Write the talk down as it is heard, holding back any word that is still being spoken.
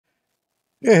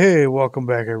Hey, welcome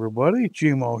back, everybody.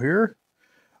 Gmo here.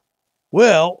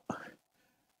 Well,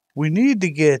 we need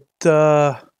to get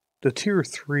the tier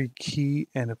 3 key,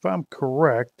 and if I'm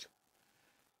correct,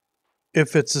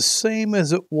 if it's the same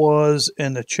as it was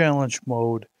in the challenge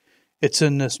mode, it's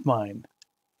in this mine.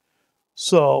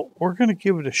 So we're going to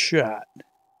give it a shot.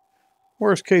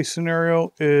 Worst case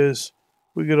scenario is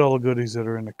we get all the goodies that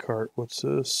are in the cart. What's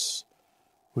this?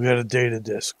 We got a data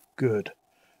disk. Good.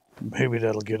 Maybe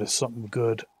that'll get us something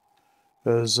good.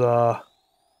 Because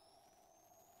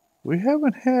we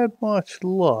haven't had much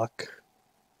luck.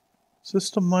 Is this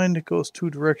the mine that goes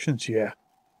two directions? Yeah.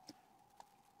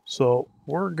 So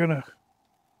we're gonna,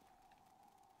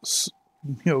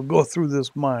 go through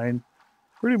this mine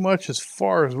pretty much as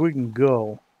far as we can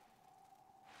go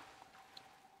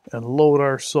and load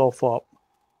ourselves up.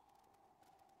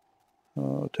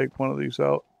 Take one of these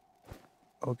out.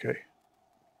 Okay.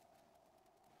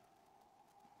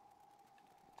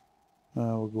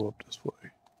 We'll go up this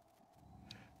way.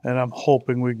 And I'm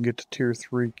hoping we can get the tier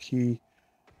 3 key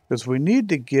because we need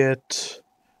to get,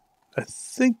 I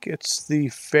think it's the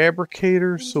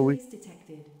fabricator. So we,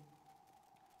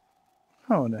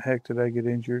 how in the heck did I get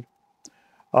injured?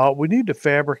 We need the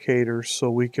fabricator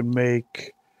so we can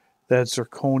make that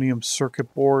zirconium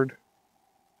circuit board.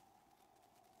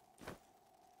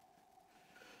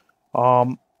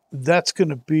 That's going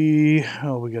to be,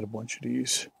 oh, we got a bunch of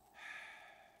these.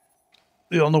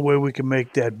 The only way we can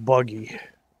make that buggy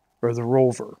or the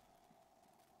rover.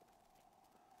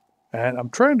 And I'm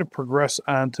trying to progress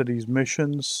onto these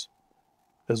missions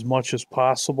as much as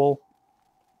possible.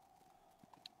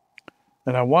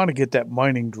 And I want to get that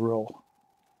mining drill.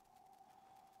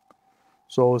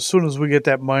 So as soon as we get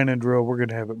that mining drill, we're going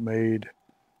to have it made.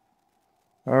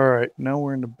 All right, now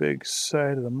we're in the big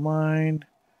side of the mine.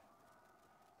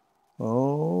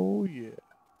 Oh, yeah.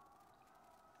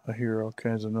 I hear all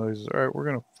kinds of noises. All right, we're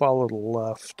going to follow the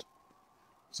left.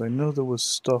 Because I know there was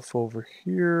stuff over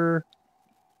here.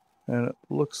 And it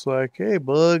looks like, hey,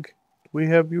 bug, do we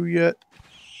have you yet?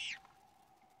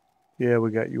 Yeah,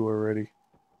 we got you already.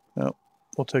 No,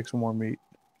 we'll take some more meat.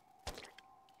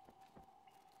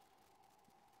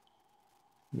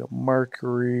 We got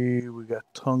mercury, we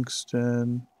got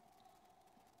tungsten.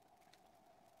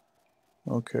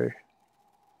 Okay.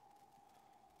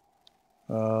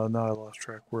 Now I lost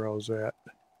track where I was at.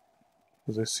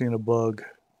 Because I seen a bug.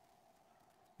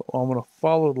 Well, I'm going to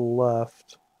follow the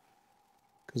left.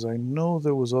 Because I know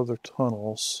there was other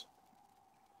tunnels.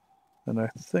 And I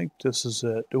think this is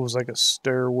it. It was like a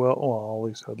stairwell. Oh, all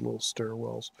these had little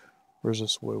stairwells. Where's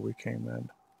this way we came in?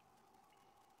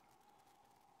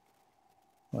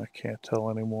 I can't tell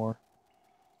anymore.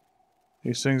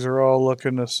 These things are all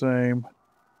looking the same.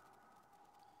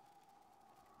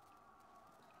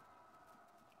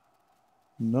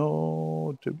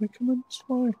 No, did we come in this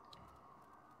way?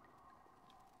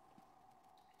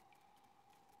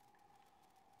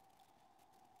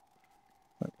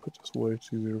 I put this way,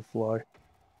 it's easier to fly.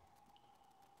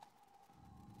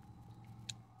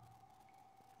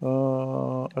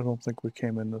 I don't think we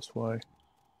came in this way.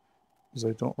 Because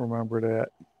I don't remember that.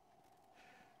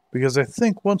 Because I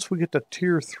think once we get the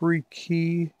tier 3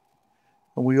 key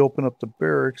and we open up the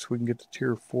barracks, we can get the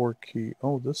tier 4 key.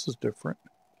 Oh, this is different.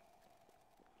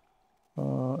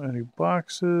 Any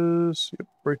boxes? Yep,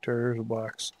 right there's a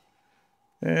box.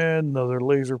 And another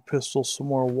laser pistol, some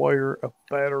more wire, a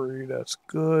battery, that's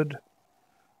good.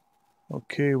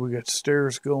 Okay, we got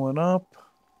stairs going up.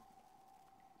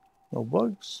 No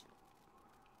bugs.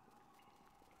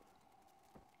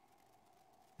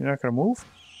 You're not going to move?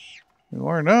 You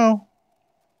are now.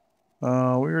 We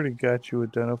already got you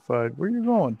identified. Where are you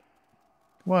going?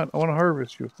 Come on, I want to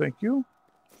harvest you. Thank you.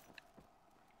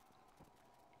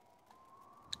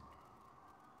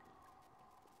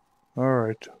 All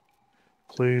right.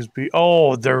 Please be...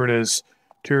 Oh, there it is.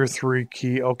 Tier 3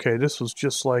 key. Okay, this was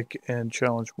just like in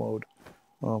challenge mode.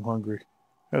 Oh, I'm hungry.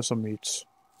 Have some meats.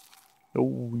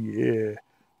 Oh, yeah.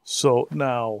 So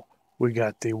now we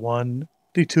got the 1,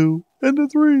 the 2, and the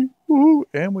 3. Woohoo!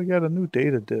 And we got a new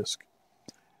data disk.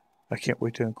 I can't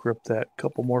wait to encrypt that.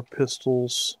 Couple more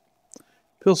pistols.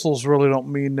 Pistols really don't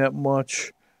mean that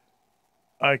much.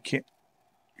 I can't...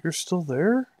 You're still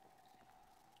there?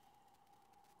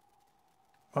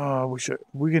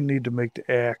 We're gonna need to make the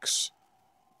axe.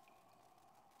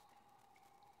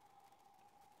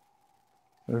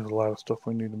 There's a lot of stuff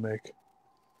we need to make.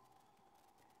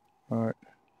 Alright,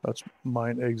 that's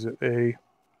mine exit A.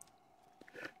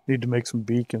 Need to make some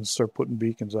beacons, start putting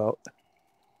beacons out.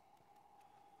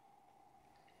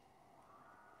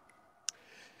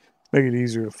 Make it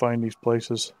easier to find these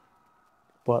places.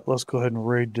 But let's go ahead and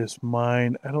raid this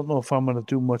mine. I don't know if I'm going to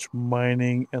do much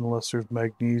mining unless there's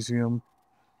magnesium.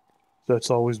 That's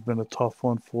always been a tough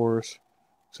one for us.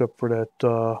 Except for that,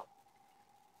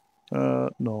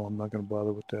 no, I'm not going to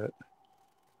bother with that.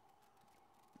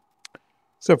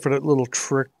 Except for that little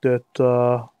trick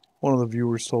that one of the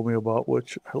viewers told me about,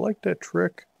 which I like that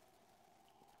trick.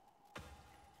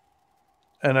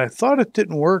 And I thought it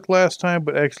didn't work last time,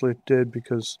 but actually it did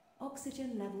because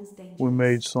Oxygen levels dangerous. we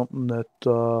made something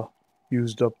that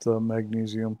used up the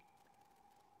magnesium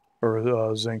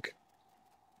or zinc.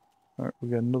 All right, we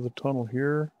got another tunnel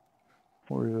here.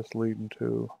 Where is this leading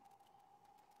to?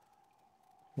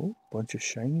 Oh, bunch of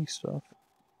shiny stuff.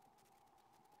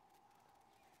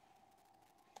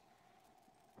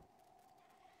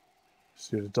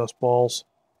 See the dust balls?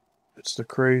 It's the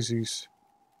crazies.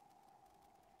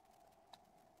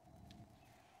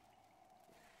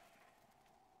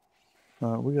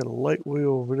 We got a light way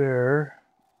over there.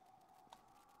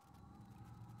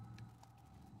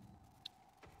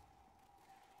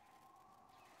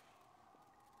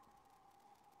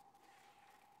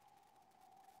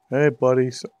 Hey,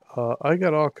 buddies. I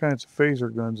got all kinds of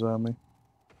phaser guns on me.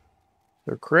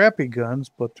 They're crappy guns,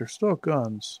 but they're still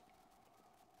guns.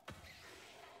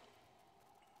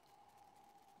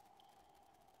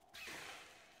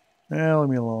 Leave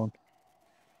me alone.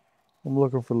 I'm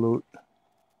looking for loot.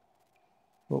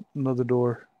 Oh, another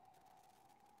door.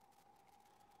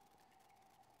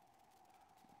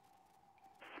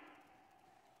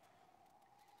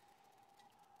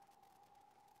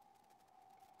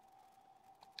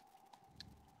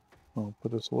 I'll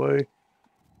put this away.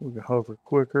 We can hover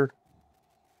quicker.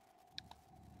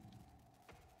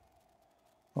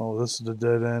 Oh, this is the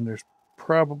dead end. There's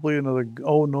probably another...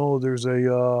 Oh, no, there's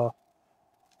a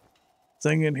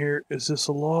thing in here. Is this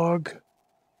a log?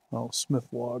 Oh, Smith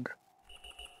log.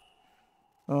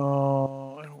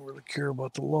 I don't really care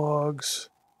about the logs.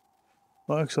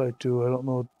 Well, actually, I do. I don't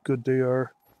know how good they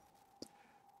are.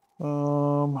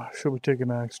 Should we take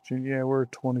an oxygen? Yeah, we're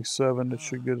at 27. That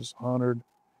should get us 100.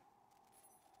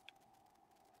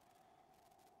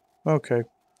 Okay.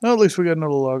 Well, at least we got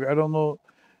another log. I don't know.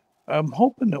 I'm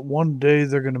hoping that one day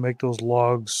they're going to make those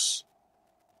logs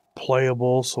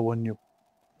playable. So when you...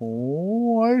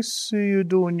 Oh, I see you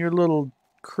doing your little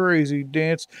crazy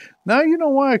dance. Now you know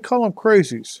why I call them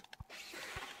crazies.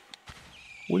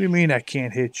 What do you mean I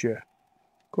can't hit you?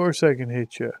 Of course I can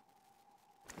hit you.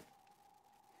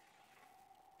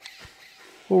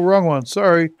 Oh, wrong one.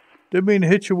 Sorry. Didn't mean to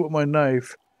hit you with my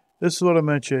knife. This is what I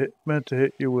meant to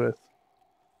hit you with.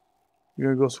 You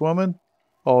gonna go swimming?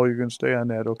 Oh, you're gonna stay on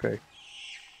that. Okay.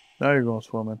 Now you're going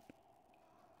swimming.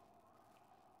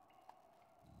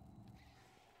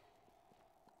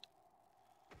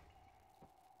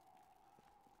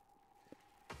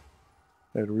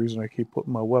 Hey, the reason I keep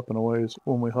putting my weapon away is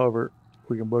when we hover,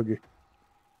 we can buggy.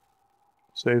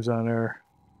 Saves on air.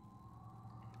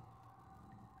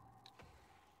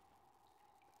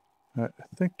 I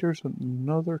think there's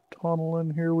another tunnel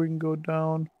in here we can go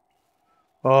down.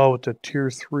 Oh, with the tier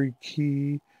 3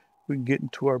 key, we can get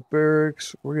into our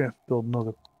barracks. We're going to have to build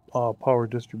another power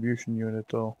distribution unit,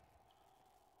 though.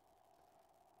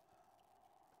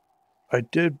 I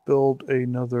did build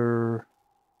another...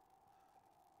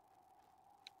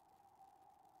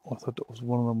 Oh, I thought that was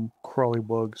one of them crawly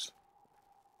bugs.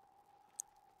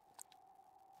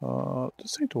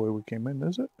 This ain't the way we came in,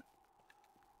 is it?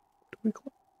 Did we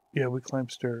climb? Yeah, we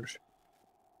climbed stairs.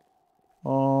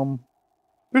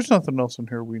 There's nothing else in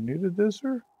here we needed, is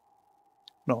there?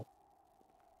 No.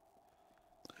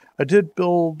 I did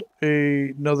build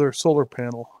another solar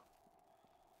panel.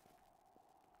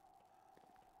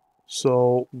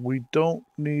 So we don't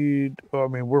need, I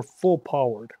mean, we're full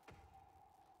powered.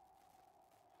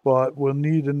 But we'll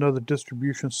need another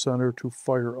distribution center to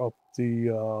fire up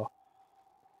the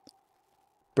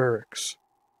barracks.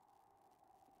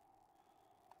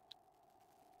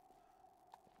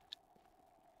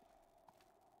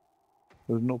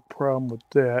 There's no problem with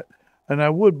that. And I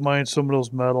would mine some of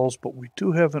those metals, but we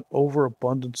do have an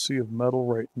overabundance of metal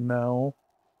right now.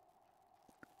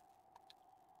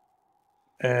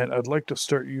 And I'd like to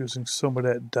start using some of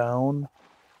that down.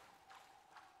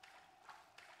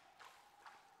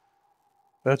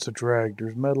 That's a drag.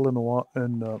 There's metal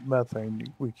in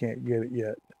methane. We can't get it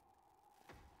yet.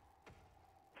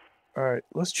 Alright,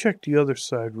 let's check the other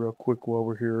side real quick while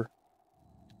we're here.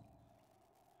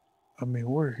 I mean,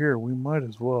 we're here. We might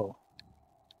as well.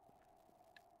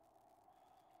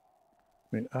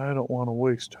 I mean, I don't want to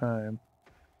waste time.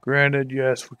 Granted,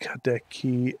 yes, we got that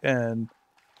key, and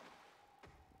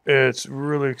it's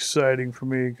really exciting for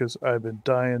me because I've been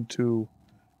dying to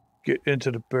get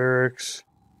into the barracks.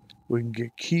 We can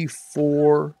get key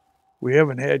 4. We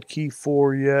haven't had key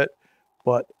 4 yet,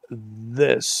 but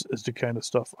this is the kind of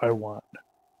stuff I want.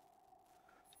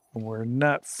 And we're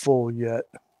not full yet.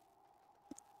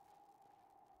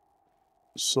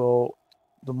 So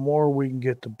the more we can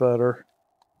get, the better.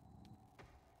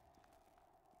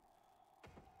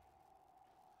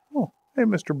 Oh, hey,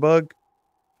 Mr. Bug.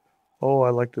 Oh,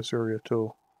 I like this area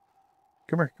too.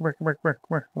 Come here, come here, come here, come here,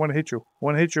 come here. I want to hit you. I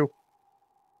want to hit you.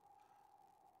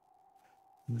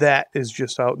 That is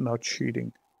just out and out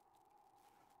cheating.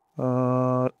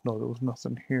 No, there was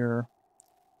nothing here.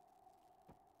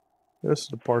 This is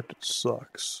the part that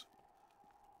sucks.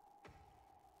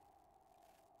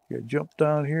 Yeah, jump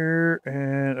down here,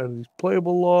 and are these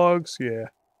playable logs? Yeah.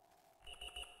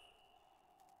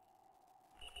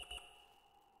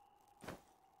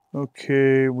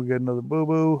 Okay, we got another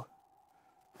boo-boo.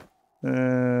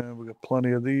 And we got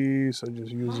plenty of these. I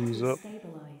just use these up.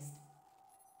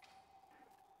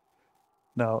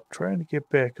 Now, trying to get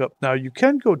back up. Now, you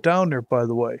can go down there, by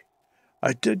the way.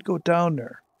 I did go down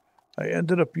there. I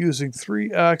ended up using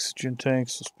 3 oxygen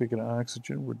tanks. So speaking of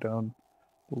oxygen, we're down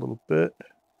a little bit.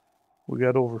 We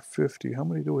got over 50. How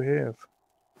many do we have?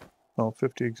 Oh,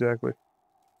 50 exactly.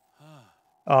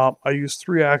 I used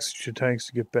 3 oxygen tanks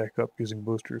to get back up using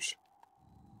boosters.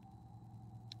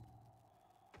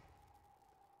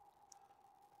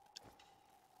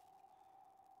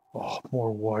 Oh,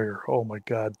 more wire. Oh my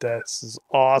God, this is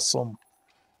awesome.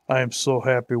 I am so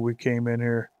happy we came in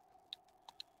here.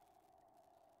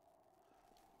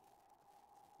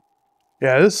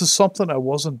 Yeah, this is something I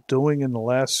wasn't doing in the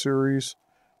last series,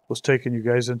 was taking you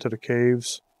guys into the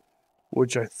caves,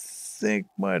 which I think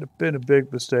might have been a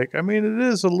big mistake. I mean, it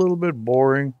is a little bit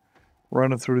boring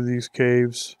running through these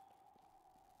caves.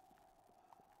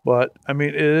 But, I mean,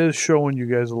 it is showing you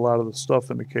guys a lot of the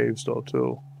stuff in the caves, though,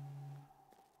 too.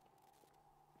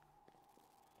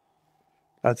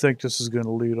 I think this is going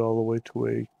to lead all the way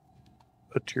to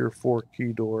a tier 4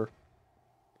 key door.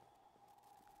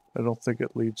 I don't think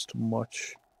it leads to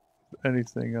much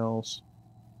anything else.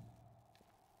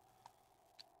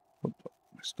 Am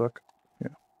I stuck?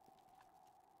 Yeah.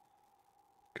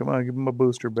 Come on, give him a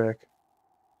booster back.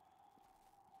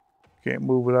 Can't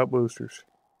move without boosters.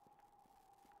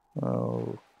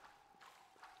 Oh.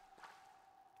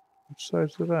 Which side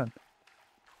is it on?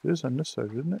 It is on this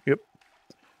side, isn't it? Yep.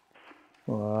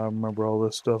 Well, I remember all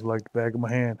this stuff like the back of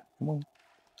my hand. Come on.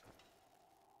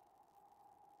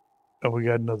 Oh, we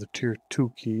got another tier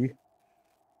 2 key.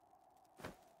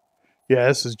 Yeah,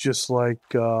 this is just like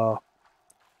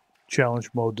challenge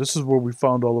mode. This is where we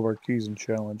found all of our keys in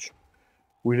challenge.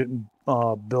 We didn't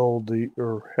build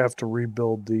or have to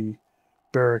rebuild the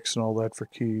barracks and all that for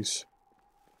keys.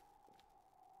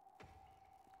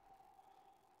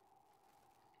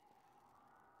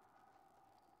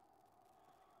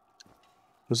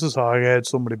 This is how I had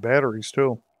so many batteries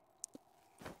too.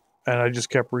 And I just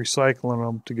kept recycling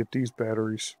them to get these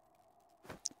batteries.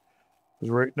 Because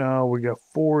right now we got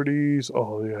 40s.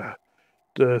 Oh yeah,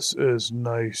 this is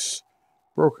nice.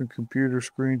 Broken computer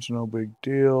screens, no big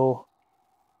deal.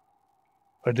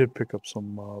 I did pick up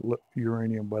some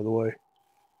uranium, by the way.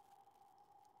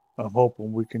 I'm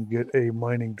hoping we can get a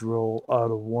mining drill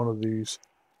out of one of these.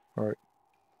 All right,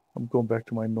 I'm going back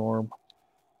to my norm.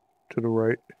 To the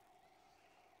right.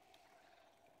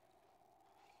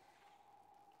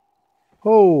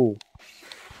 Oh!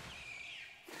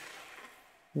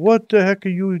 What the heck are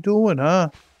you doing, huh?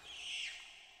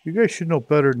 You guys should know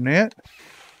better than that.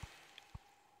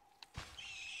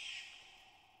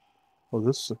 Oh,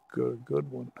 this is a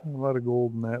good one. A lot of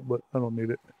gold in that, but I don't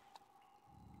need it.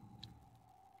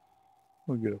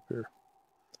 We'll get up here.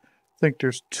 I think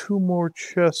there's 2 more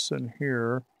chests in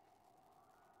here.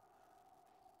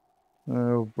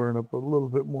 I'll burn up a little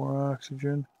bit more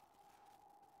oxygen.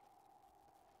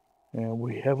 And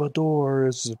we have a door.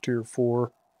 This is a tier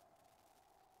 4.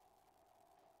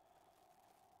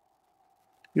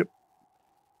 Yep.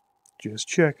 Just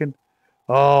checking.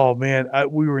 Oh, man.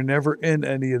 We were never in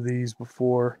any of these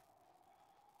before.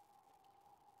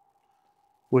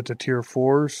 With the tier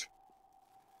 4s.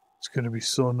 It's going to be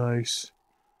so nice.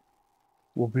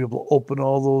 We'll be able to open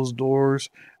all those doors.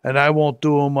 And I won't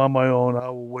do them on my own. I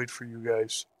will wait for you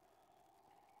guys.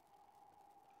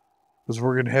 Because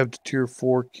we're going to have the tier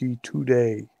 4 key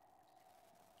today.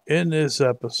 In this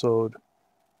episode.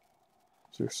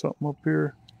 Is there something up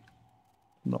here?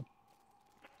 No.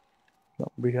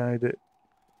 Nothing behind it.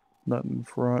 Nothing in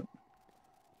front.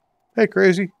 Hey,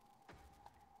 crazy.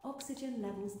 Oxygen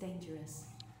levels dangerous.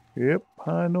 Yep,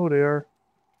 I know they are.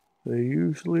 They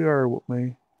usually are with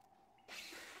me.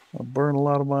 I burn a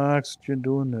lot of my oxygen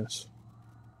doing this.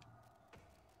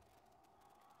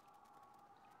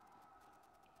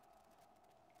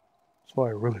 That's why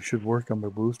I really should work on my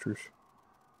boosters.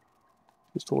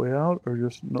 Just the way out, or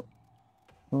just no?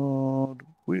 Oh,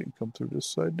 we didn't come through this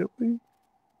side, did we?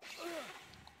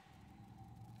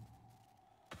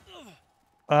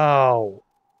 Ow!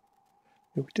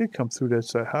 Yeah, we did come through that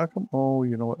side. How come? Oh,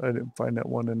 you know what? I didn't find that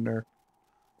one in there.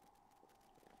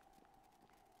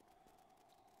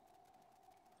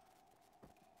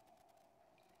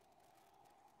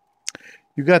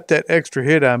 You got that extra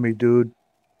hit on me, dude.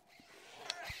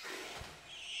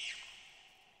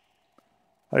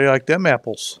 How do you like them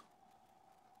apples?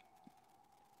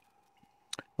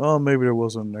 Oh, maybe there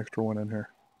wasn't an extra one in here.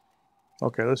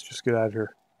 Okay, let's just get out of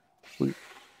here.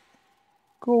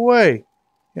 Go away.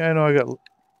 Yeah, I know I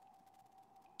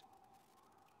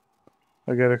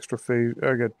got extra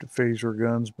I got phaser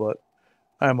guns, but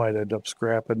I might end up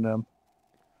scrapping them.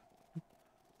 I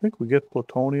think we get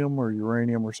plutonium or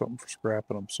uranium or something for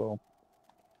scrapping them, so.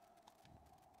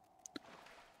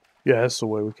 Yeah, that's the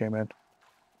way we came in.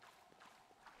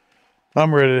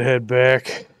 I'm ready to head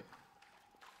back.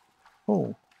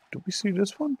 Oh, did we see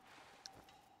this one?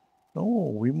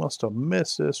 Oh, we must have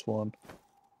missed this one.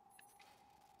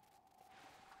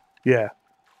 Yeah,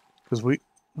 because we...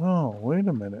 Oh, wait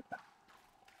a minute.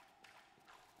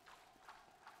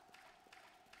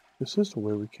 This is the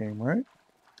way we came, right?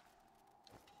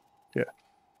 Yeah.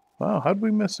 Wow, how'd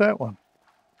we miss that one?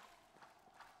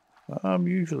 I'm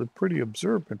usually pretty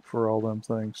observant for all them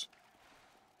things.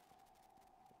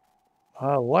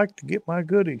 I like to get my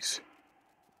goodies.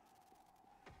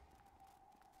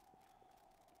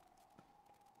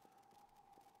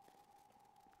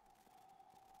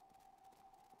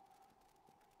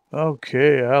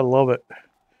 Okay, I love it.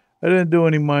 I didn't do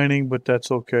any mining, but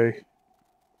that's okay.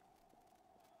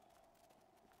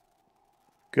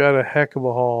 Got a heck of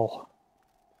a haul.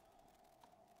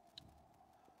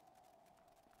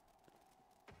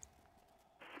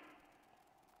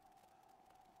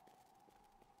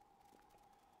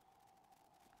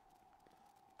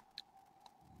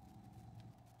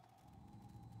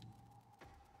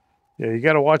 Yeah, you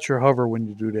got to watch your hover when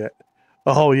you do that.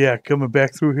 Oh, yeah, coming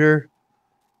back through here.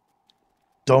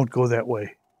 Don't go that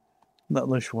way. Not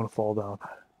unless you want to fall down.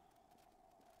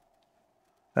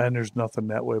 And there's nothing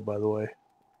that way, by the way.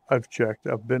 I've checked.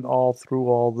 I've been all through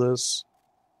all this.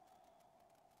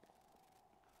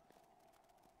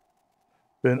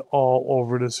 Been all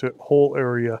over this whole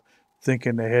area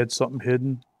thinking they had something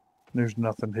hidden. There's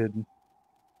nothing hidden.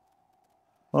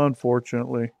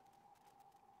 Unfortunately.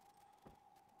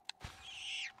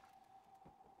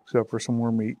 Except for some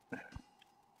more meat.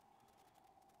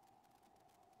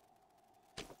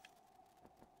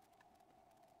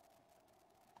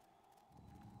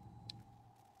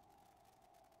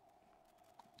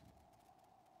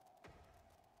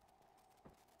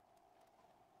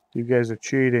 You guys are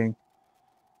cheating.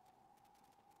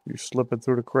 You're slipping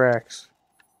through the cracks.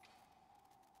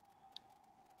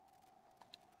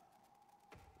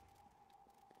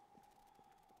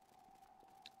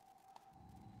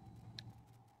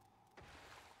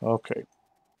 Okay.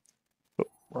 Oh,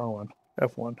 wrong one.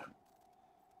 F1.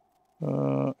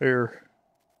 Air.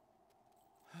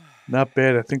 Not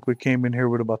bad. I think we came in here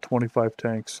with about 25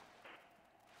 tanks.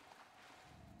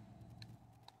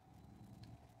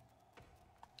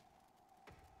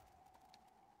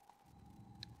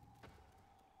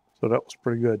 So that was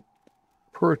pretty good.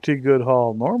 Pretty good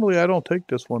haul. Normally I don't take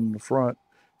this one in the front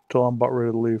until I'm about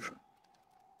ready to leave.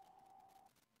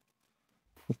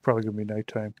 It's probably going to be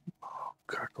nighttime. Oh,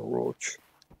 cockroach.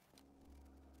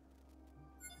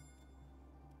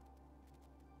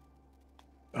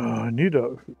 I need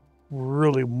to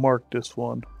really mark this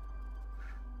one.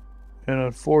 And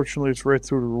unfortunately, it's right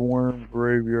through the worm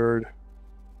graveyard.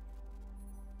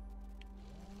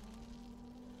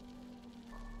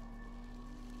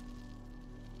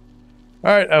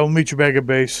 Alright, I will meet you back at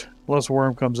base. Unless a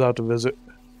worm comes out to visit.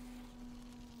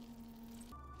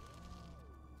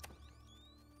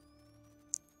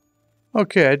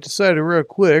 Okay, I decided real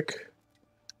quick.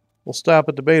 We'll stop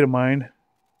at the beta mine.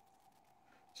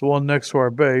 It's the one next to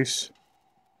our base.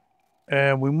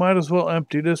 And we might as well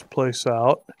empty this place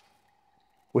out.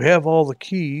 We have all the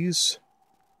keys.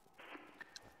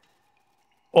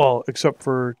 Well, except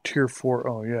for tier 4.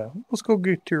 Oh, yeah. Let's go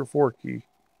get tier 4 key.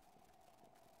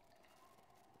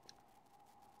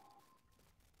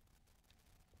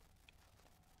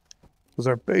 Because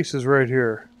our base is right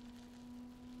here.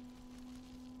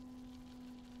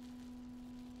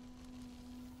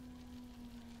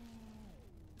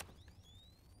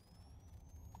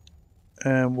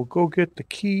 And we'll go get the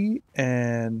key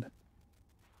and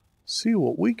see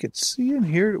what we could see in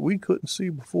here that we couldn't see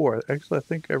before. Actually, I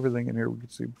think everything in here we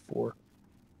could see before.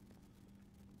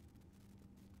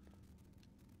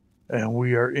 And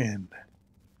we are in.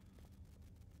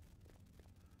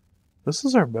 This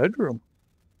is our bedroom.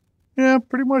 Yeah,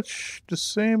 pretty much the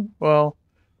same. Well,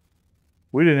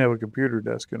 we didn't have a computer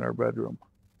desk in our bedroom.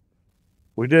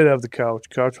 We did have the couch.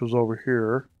 Couch was over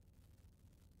here.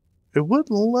 It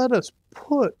wouldn't let us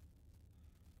put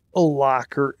a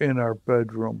locker in our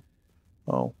bedroom.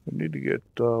 Oh, we need to get,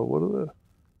 what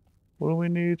do we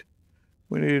need?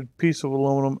 We need a piece of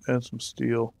aluminum and some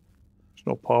steel. There's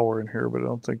no power in here, but I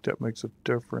don't think that makes a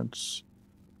difference.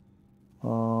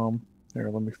 Here,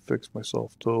 let me fix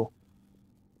myself too.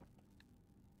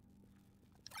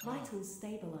 Vitals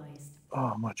stabilized.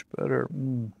 Oh, much better.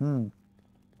 Can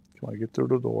I get through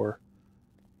the door?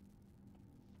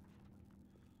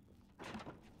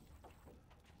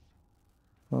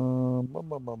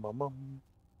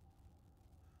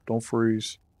 Don't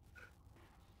freeze.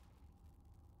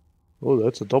 Oh,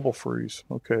 that's a double freeze.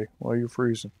 Okay, why are you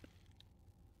freezing?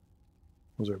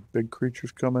 Was there big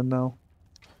creatures coming now?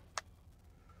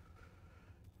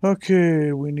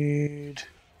 Okay, we need...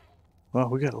 Well,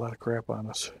 we got a lot of crap on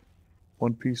us.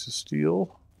 One piece of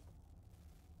steel.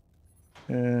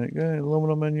 And you got any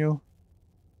aluminum in you?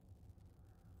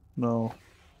 No.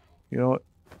 You know what?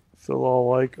 Fill all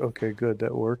like. Okay, good.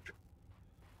 That worked.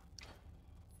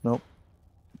 Nope.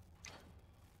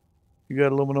 You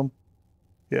got aluminum?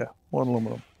 Yeah, one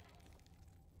aluminum.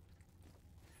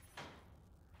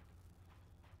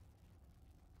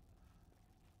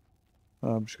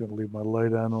 I'm just going to leave my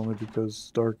light on only because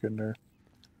it's dark in there.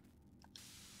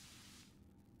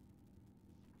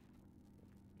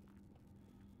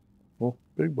 Oh,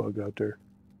 big bug out there.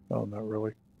 Oh, not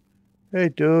really. Hey,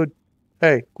 dude.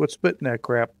 Hey, quit spitting that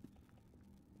crap.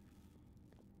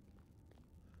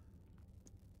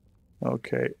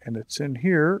 Okay, and it's in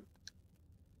here.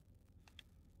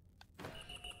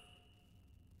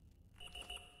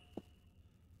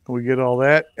 We get all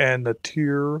that, and the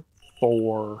tier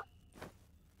 4.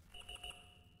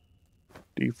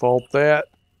 Default that,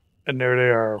 and there they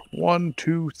are. 1,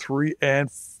 2, 3,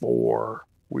 and 4.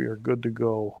 We are good to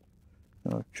go.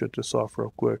 I'll shut this off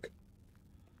real quick.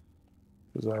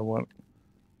 Because I want...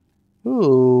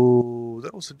 Ooh,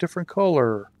 that was a different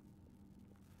color.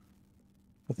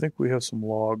 I think we have some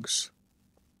logs.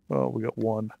 Oh, we got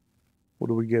one. What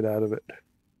do we get out of it?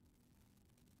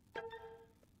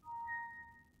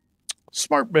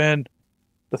 Smart bin.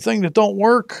 The thing that don't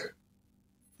work.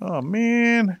 Oh,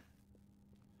 man.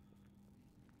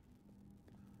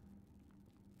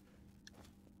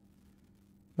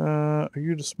 Are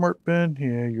you the smart bin?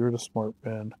 Yeah, you're the smart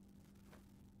bin.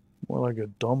 More like a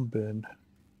dumb bin.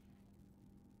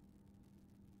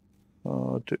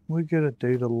 Didn't we get a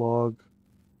data log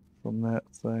from that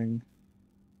thing?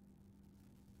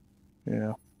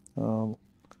 Yeah. While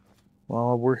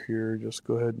we're here, just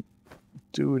go ahead and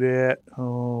do that.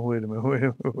 Oh, wait a minute, wait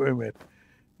a minute.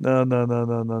 No.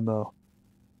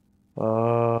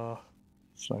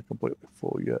 It's not completely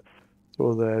full yet.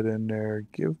 Throw that in there.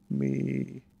 Give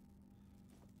me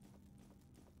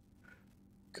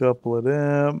a couple of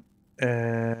them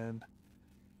and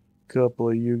a couple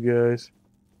of you guys.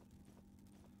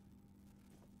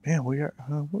 Man, we are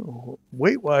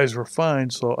weight-wise we're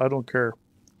fine, so I don't care.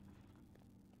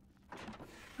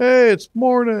 Hey, it's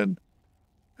morning.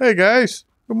 Hey guys,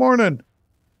 good morning.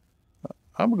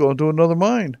 I'm going to another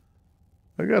mine.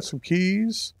 I got some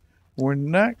keys. We're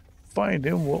not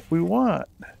finding what we want.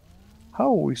 How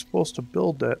are we supposed to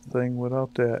build that thing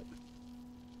without that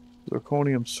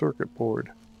zirconium circuit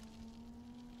board?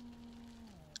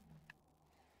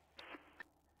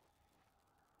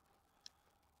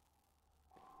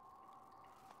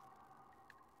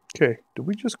 Okay, did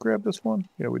we just grab this one?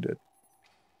 Yeah, we did.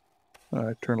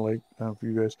 Alright, turn light on for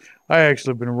you guys. I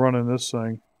actually have been running this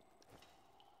thing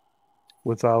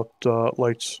without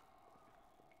lights.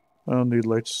 I don't need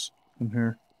lights in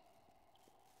here.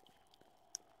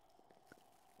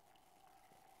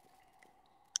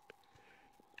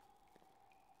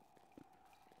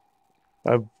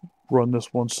 I've run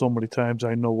this one so many times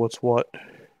I know what's what.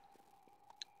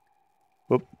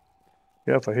 Whoop.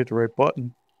 Yeah, if I hit the right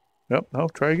button. Yep, no,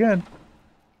 try again.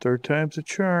 Third time's a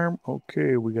charm.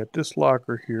 Okay, we got this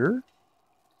locker here.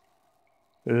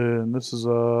 And this is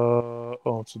oh,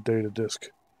 it's a data disk.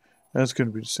 That's going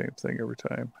to be the same thing every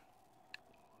time.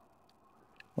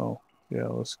 Oh, yeah,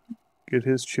 let's get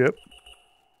his chip.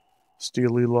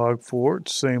 Steely log 4,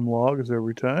 it's the same log as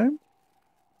every time.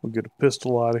 We'll get a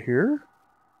pistol out of here.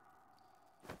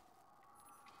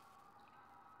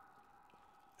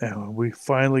 And we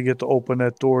finally get to open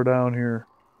that door down here.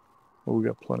 Oh, we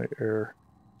got plenty of air.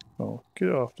 Oh, get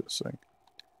off this thing.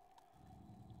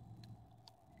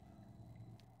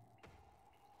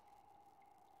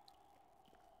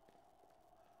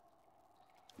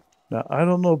 Now, I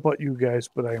don't know about you guys,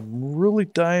 but I'm really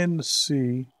dying to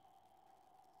see.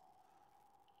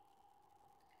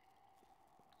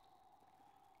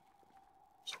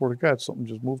 Swear to God, something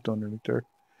just moved underneath there.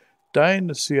 Dying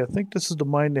to see. I think this is the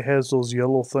mine that has those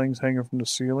yellow things hanging from the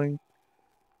ceiling.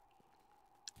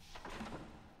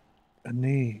 And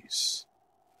these.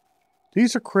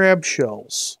 These are crab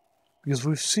shells. Because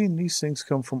we've seen these things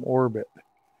come from orbit.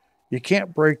 You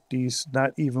can't break these,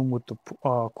 not even with the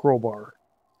crowbar.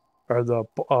 Or the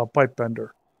pipe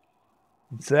bender.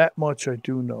 That much I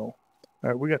do know.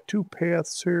 Alright, we got 2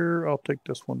 paths here. I'll take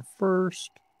this one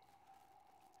first.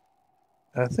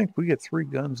 I think we get 3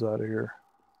 guns out of here.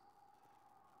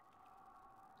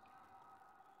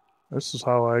 This is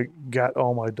how I got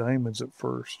all my diamonds at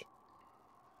first.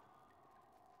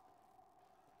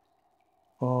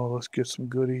 Oh, let's get some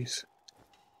goodies.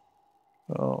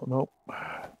 Oh, nope.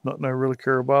 Nothing I really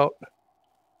care about.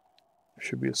 There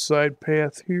should be a side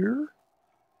path here.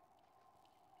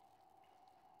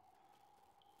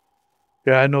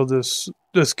 Yeah, I know this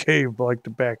cave like the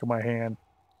back of my hand.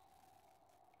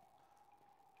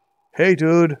 Hey,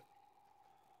 dude.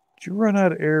 Did you run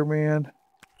out of air, man?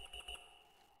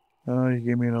 Oh, you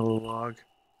gave me another log.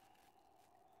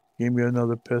 Gave me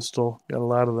another pistol. Got a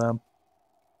lot of them.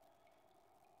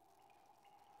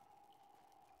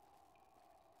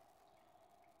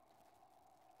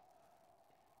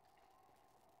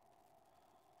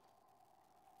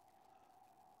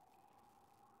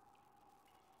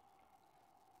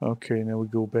 Okay, now we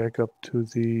go back up to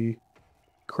the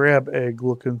crab egg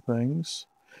looking things.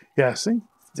 Yeah, I think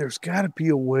there's got to be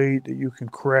a way that you can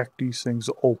crack these things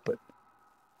open.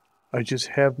 I just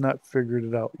have not figured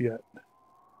it out yet.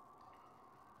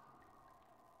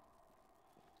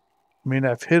 I mean,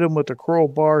 I've hit them with the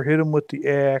crowbar, hit them with the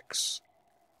axe.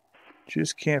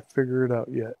 Just can't figure it out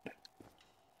yet.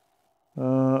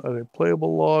 Are they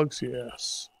playable logs?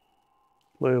 Yes.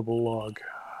 Playable log.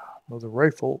 Another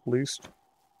rifle, at least.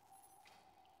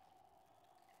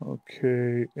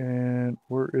 Okay, and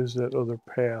where is that other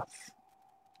path?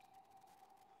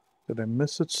 Did I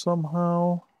miss it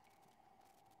somehow?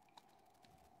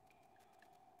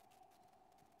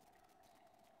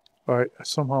 Alright,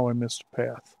 somehow I missed a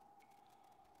path.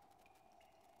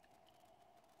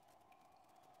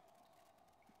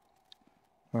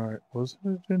 Alright, wasn't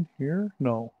it in here?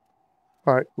 No.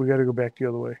 Alright, we gotta go back the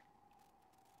other way.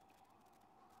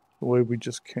 The way we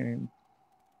just came.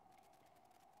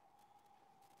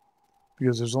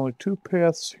 Because there's only 2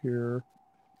 paths here.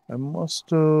 I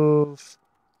must have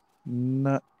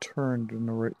not turned in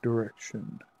the right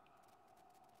direction.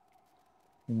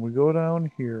 When we go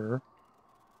down here,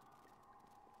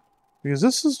 because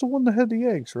this is the one that had the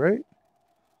eggs, right?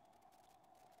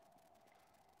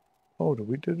 Oh, did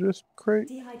we do this crate?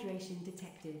 Dehydration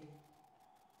detected.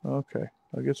 Okay,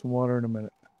 I'll get some water in a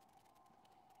minute.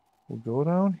 We'll go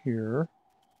down here.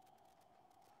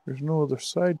 There's no other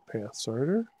side paths, are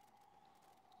there?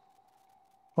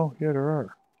 Oh, yeah, there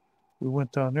are. We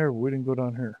went down there, but we didn't go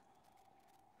down here.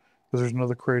 Because there's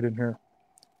another crate in here.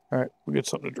 Alright, we get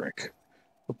something to drink.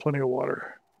 With plenty of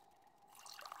water.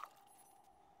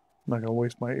 I'm not going to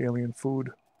waste my alien food.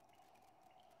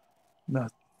 Now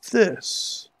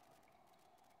this.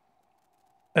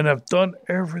 And I've done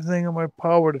everything in my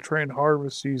power to try and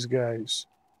harvest these guys.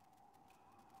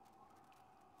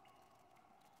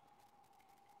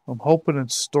 I'm hoping in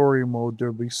story mode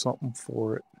there'll be something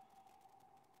for it.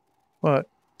 But,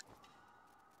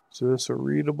 is this a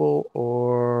readable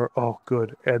or... Oh,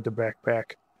 good. Add the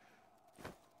backpack.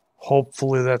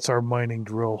 Hopefully that's our mining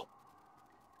drill.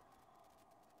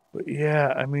 But yeah,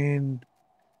 I mean...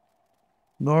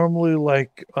 Normally,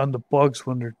 like, on the bugs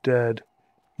when they're dead,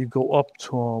 you go up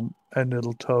to them and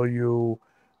it'll tell you,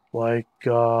 like,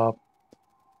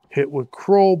 hit with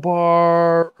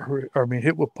crowbar,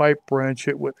 hit with pipe wrench,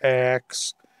 hit with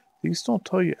axe. These don't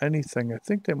tell you anything. I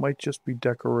think they might just be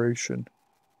decoration.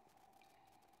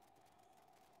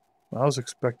 I was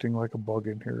expecting like a bug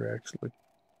in here, actually.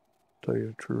 To tell you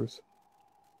the truth.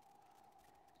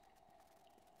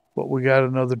 But we got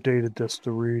another data disc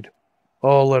to read.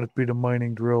 Oh, let it be the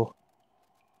mining drill.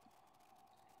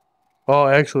 Oh,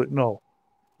 actually, no.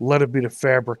 Let it be the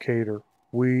fabricator.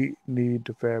 We need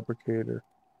the fabricator.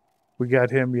 We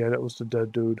got him. Yeah, that was the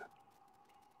dead dude.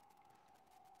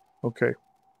 Okay.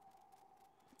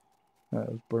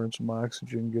 Let's burn some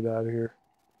oxygen, get out of here.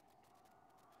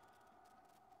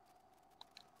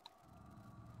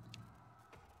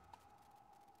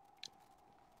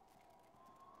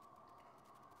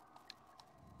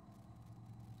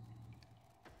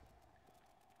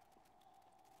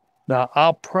 Now,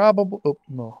 I'll probably... Oh,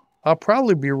 no. I'll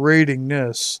probably be rating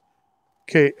this...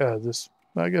 Okay, this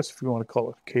I guess if you want to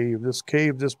call it a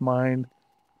cave, this mine,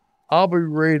 I'll be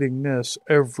raiding this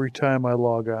every time I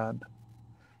log on.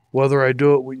 Whether I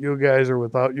do it with you guys or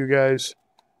without you guys,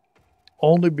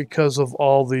 only because of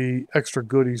all the extra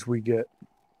goodies we get.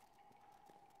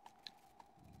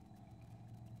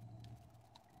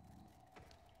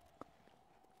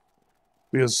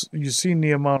 Because you've seen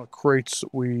the amount of crates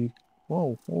that we...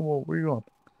 Whoa, where are you going?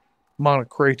 Amount of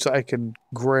crates I can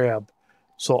grab.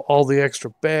 So all the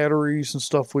extra batteries and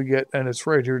stuff we get, and it's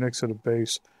right here next to the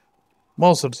base.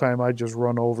 Most of the time I just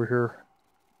run over here.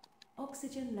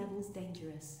 Oxygen levels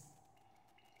dangerous.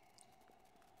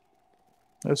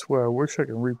 That's where I wish I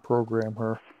can reprogram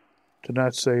her to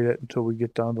not say that until we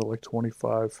get down to like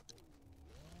 25.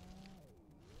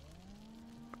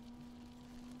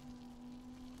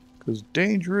 Because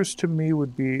dangerous to me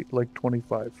would be like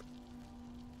 25.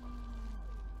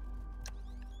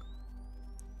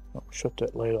 Oh, shut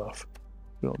that light off.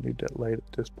 We don't need that light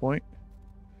at this point.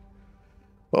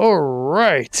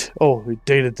 Alright. Oh,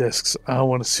 data discs. I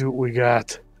want to see what we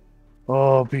got.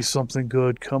 Oh, be something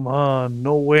good. Come on.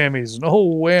 No whammies. No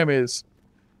whammies.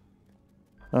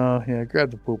 Yeah,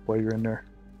 grab the poop while you're in there.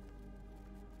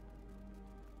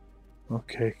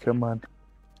 Okay, come on.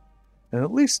 And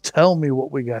at least tell me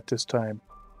what we got this time.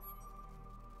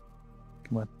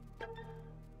 Come on.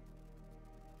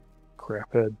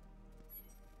 Craphead.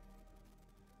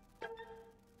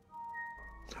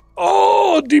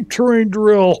 Oh, deep terrain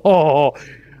drill.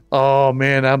 Oh,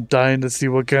 man, I'm dying to see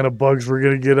what kind of bugs we're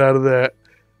going to get out of that.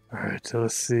 All right, so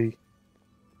let's see.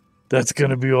 That's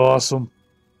going to be awesome.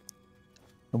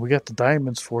 And we got the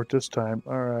diamonds for it this time.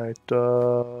 All right,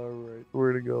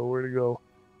 where to go?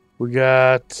 We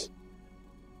got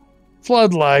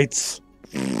floodlights.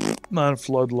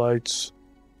 Non-floodlights.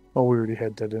 Oh, we already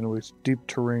had that anyways. Deep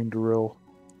terrain drill.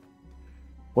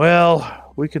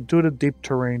 Well, we could do the deep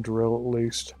terrain drill at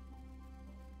least.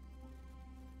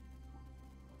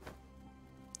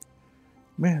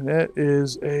 Man, that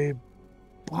is a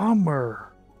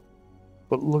bummer.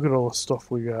 But look at all the stuff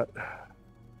we got.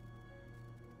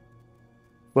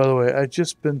 By the way, I've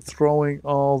just been throwing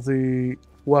all the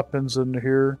weapons in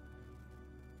here.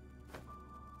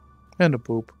 And the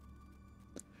poop.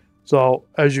 So,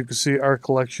 as you can see, our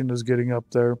collection is getting up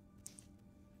there.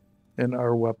 In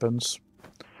our weapons.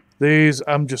 These,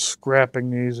 I'm just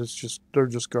scrapping these. They're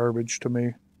just garbage to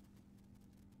me.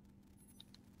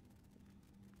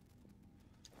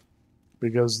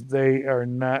 Because they are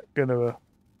not gonna...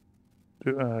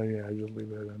 yeah, just leave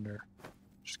that in there.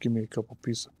 Just give me a couple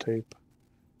pieces of tape.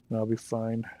 And I'll be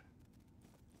fine.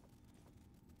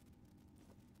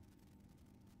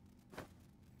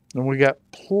 And we got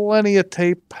plenty of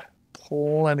tape.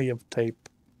 Plenty of tape.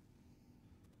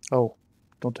 Oh,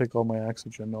 don't take all my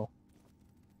oxygen, no.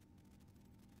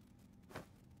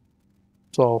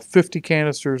 So 50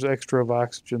 canisters extra of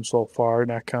oxygen so far,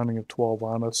 not counting a 12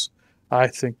 on us. I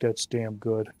think that's damn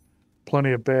good.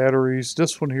 Plenty of batteries.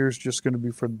 This one here is just going to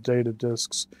be for the data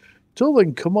discs. Till they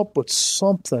can come up with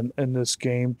something in this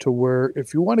game to where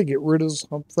if you want to get rid of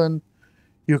something,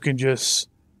 you can just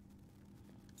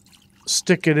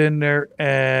stick it in there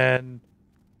and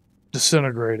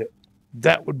disintegrate it.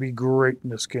 That would be great in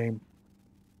this game.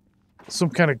 Some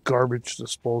kind of garbage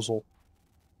disposal.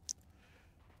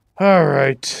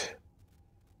 Alright.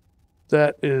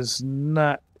 That is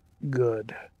not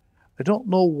good. I don't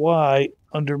know why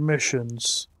under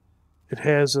missions it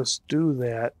has us do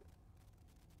that.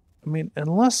 I mean,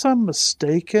 unless I'm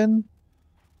mistaken,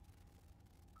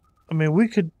 I mean, we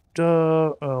could,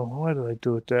 oh, why did I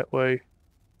do it that way?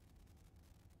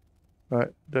 All right,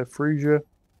 did that freeze you?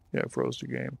 Yeah, it froze the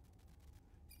game.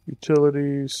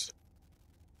 Utilities.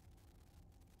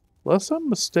 Unless I'm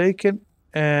mistaken,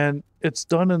 and it's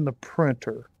done in the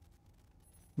printer.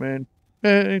 Man,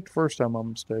 it ain't the first time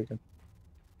I'm mistaken.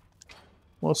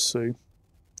 Let's see.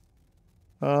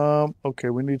 Okay,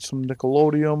 we need some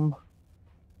Nickelodeon.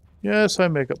 Yes, I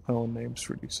make up my own names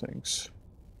for these things.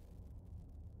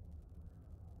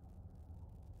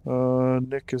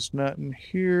 Nick is not in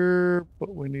here,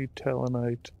 but we need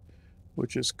Talonite,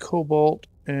 which is Cobalt,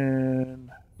 and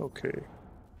okay,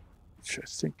 which I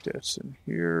think that's in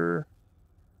here.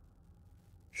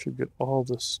 Should get all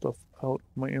this stuff out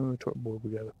of my inventory. Boy,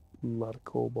 we got a lot of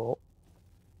Cobalt.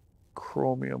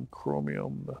 Chromium,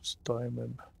 that's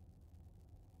diamond.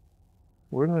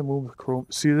 Where did I move the chrome?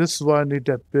 See, this is why I need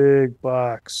that big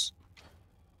box.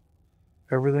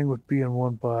 Everything would be in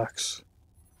one box.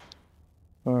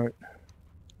 Alright.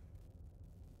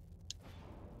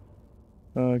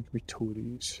 Give me two of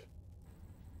these.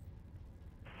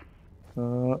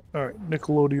 Alright,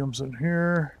 Nickelodeon's in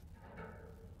here.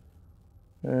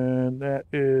 And that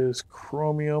is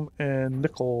chromium and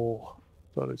nickel.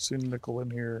 Thought I'd seen nickel in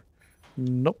here.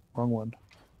 Nope, wrong one.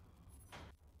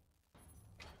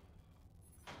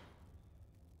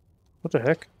 What the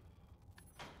heck?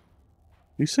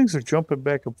 These things are jumping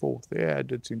back and forth. Yeah, I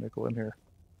did see nickel in here.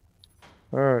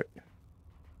 Alright.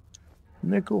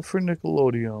 Nickel for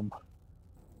Nickelodeon.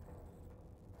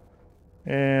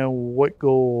 And white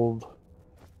gold.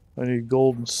 I need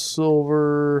gold and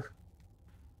silver.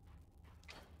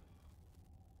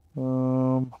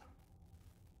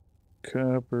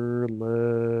 Copper,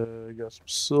 lead. Got some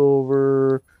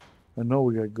silver. I know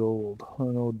we got gold. I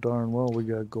know darn well we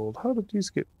got gold. How did these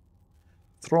get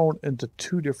thrown into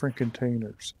two different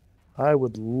containers? I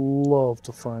would love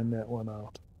to find that one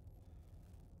out.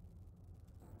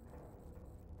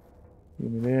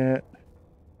 Give me that.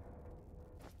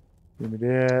 Give me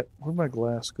that. Where'd my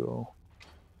glass go?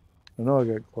 I know I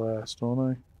got glass, don't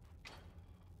I?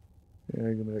 Yeah,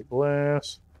 give me that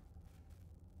glass.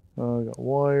 I got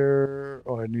wire.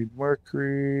 Oh, I need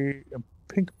mercury and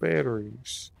pink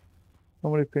batteries. How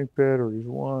many pink batteries?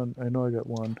 One. I know I got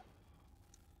one.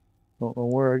 Don't know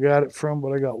where I got it from,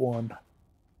 but I got one.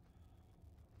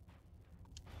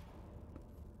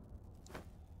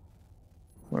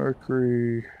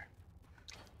 Mercury.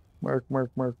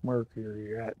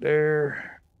 Mercury. Right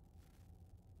there.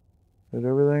 Is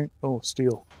everything? Oh,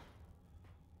 steel.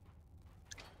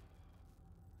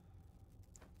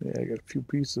 Yeah, I got a few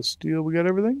pieces of steel. We got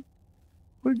everything?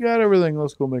 We got everything.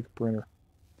 Let's go make a printer.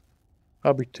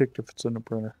 I'll be ticked if it's in the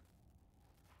printer.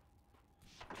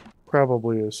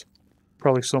 Probably is.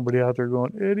 Probably somebody out there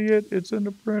going, idiot, it's in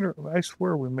the printer. I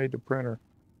swear we made the printer.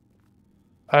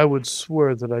 I would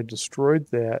swear that I destroyed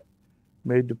that,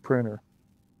 made the printer.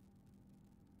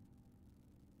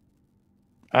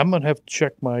 I'm going to have to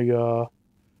check my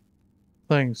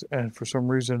things, and for some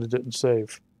reason it didn't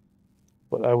save.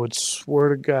 But I would swear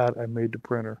to God I made the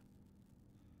printer.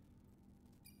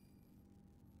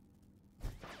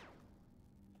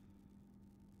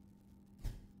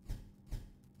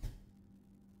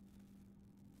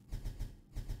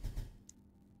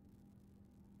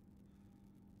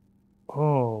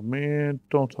 Oh, man.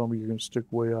 Don't tell me you're going to stick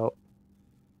way out.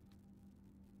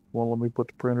 Won't let me put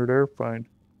the printer there? Fine.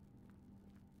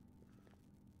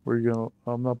 Where you going?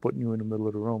 I'm not putting you in the middle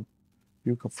of the room.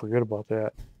 You can forget about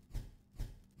that.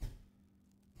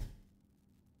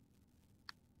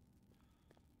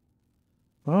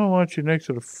 I don't want you next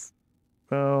to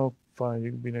the... Oh, fine.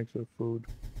 You can be next to the food.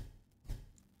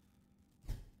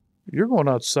 You're going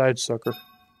outside, sucker.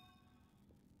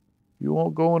 You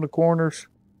won't go in the corners?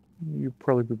 You'd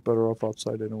probably be better off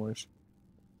outside anyways.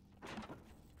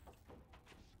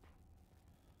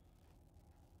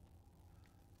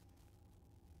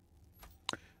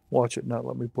 Watch it not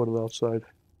let me put it outside.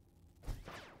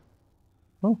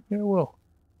 Oh, yeah, it will.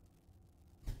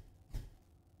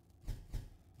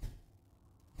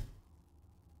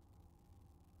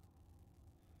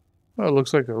 Oh, it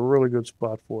looks like a really good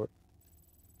spot for it.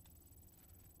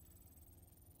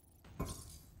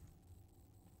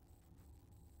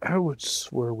 I would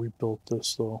swear we built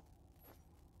this, though.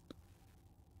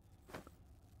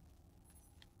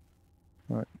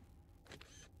 Alright.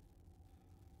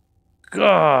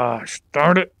 Gosh,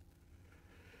 darn it.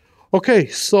 Okay,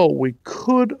 so we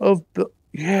could have built...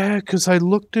 Yeah, because I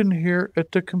looked in here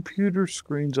at the computer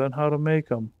screens on how to make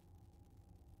them.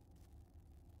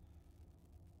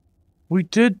 We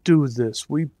did do this.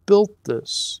 We built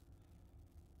this.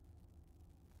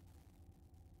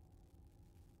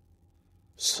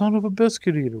 Son of a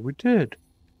biscuit eater, we did.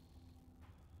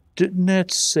 Didn't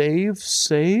that save?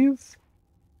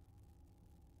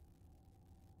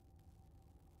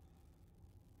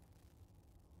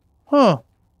 Huh.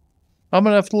 I'm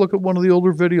going to have to look at one of the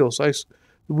older videos.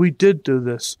 We did do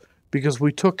this because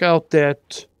we took out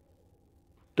that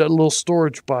little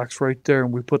storage box right there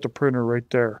and we put the printer right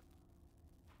there.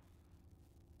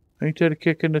 Ain't that a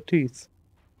kick in the teeth?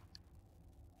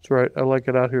 That's right. I like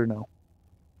it out here now.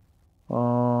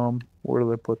 Where do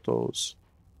they put those?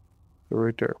 They're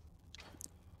right there.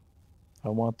 I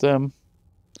want them.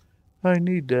 I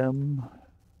need them.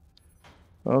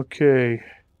 Okay.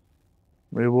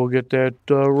 Maybe we'll get that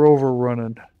rover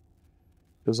running.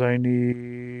 Because I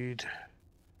need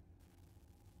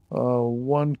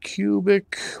 1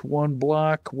 cubic, 1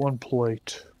 block, 1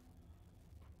 plate.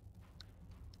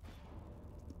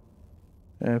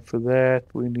 And for that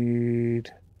we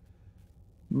need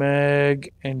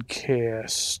mag and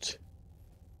cast.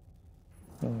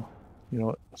 Oh, you know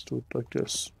what? Let's do it like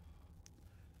this.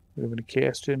 Do we have any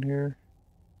cast in here?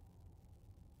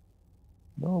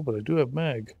 No, but I do have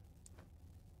mag.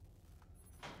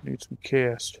 Need some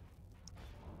cast.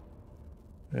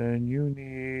 And you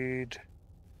need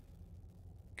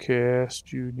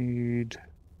cast, you need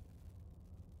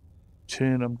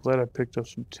tin. I'm glad I picked up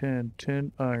some tin.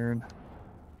 Tin, iron.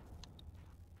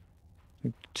 I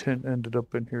think tin ended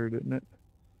up in here, didn't it?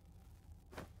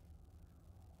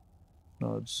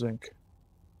 No, it's zinc.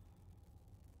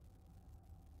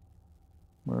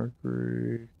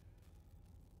 Mercury.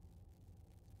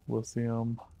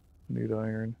 Lithium. Need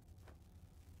iron.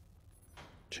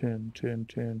 Tin, tin,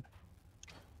 tin.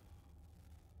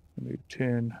 I need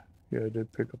tin. Yeah, I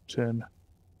did pick up tin.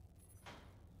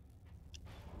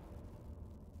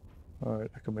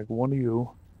 Alright, I can make one of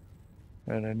you.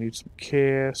 And I need some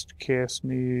cast. Cast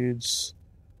needs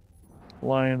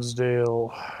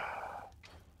Lionsdale.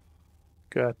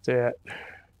 Got that.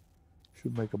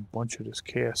 Should make a bunch of this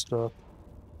cast up.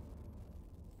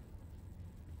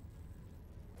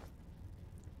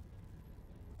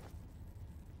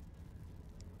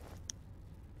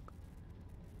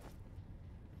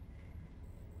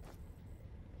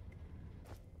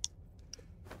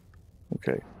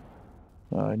 Okay.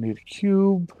 I need a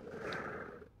cube.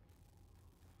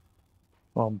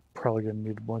 Well, I'm probably going to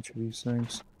need a bunch of these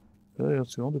things.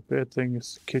 That's the only bad thing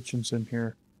is the kitchen's in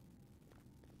here.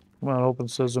 Come on, open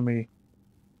sesame.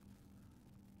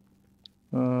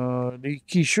 The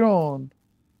kitchen.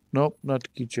 Nope, not the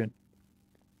kitchen.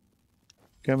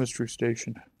 Chemistry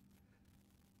station.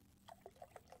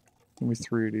 Give me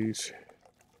 3 of these.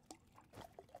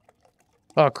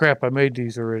 Oh, crap, I made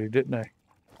these already, didn't I?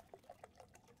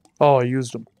 Oh, I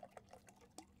used them.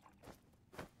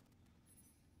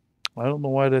 I don't know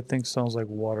why that thing sounds like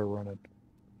water running.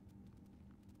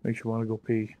 Makes you want to go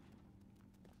pee.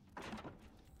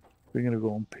 If we're going to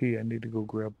go and pee, I need to go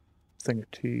grab a thing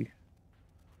of tea.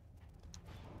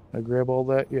 I grab all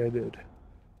that? Yeah, I did.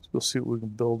 Let's go see what we can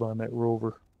build on that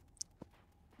rover.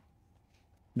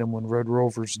 Then when Red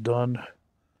Rover's done,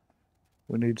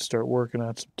 we need to start working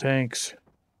on some tanks.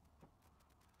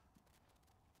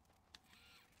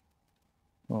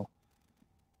 Oh.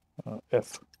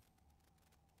 F.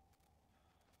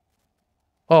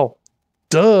 Oh,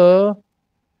 duh!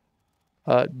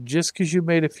 Just because you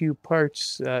made a few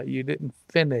parts, you didn't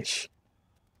finish.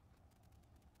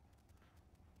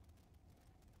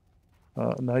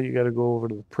 Now you got to go over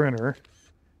to the printer.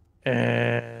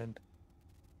 And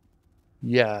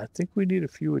yeah, I think we need a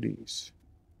few of these.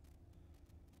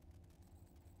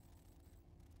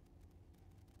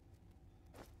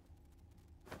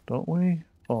 Don't we?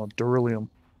 Oh, beryllium.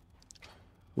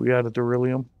 We out of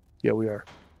beryllium? Yeah, we are.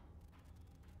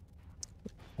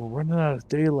 We're running out of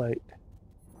daylight.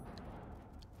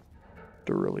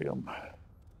 Beryllium.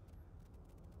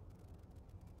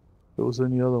 It was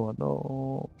in the other one.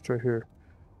 No, it's right here.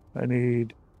 I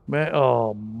need...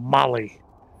 Oh, Molly.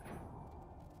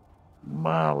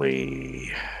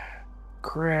 Molly.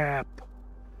 Crap.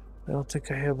 I don't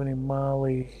think I have any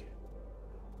Molly.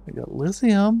 I got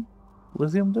lithium.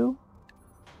 Lithium do?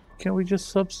 Can't we just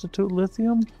substitute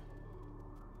lithium?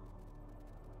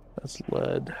 That's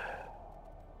lead.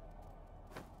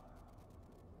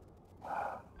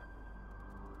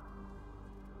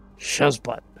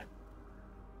 Shazbot.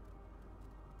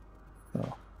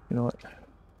 Oh, you know what?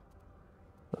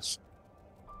 That's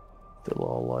still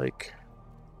all like.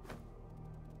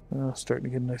 Starting to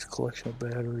get a nice collection of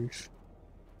batteries.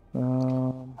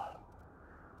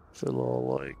 Still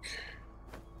all like.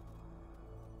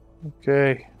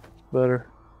 Okay, better.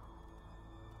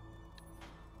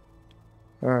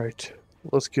 All right,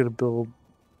 let's get a build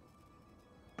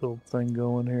thing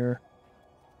going here.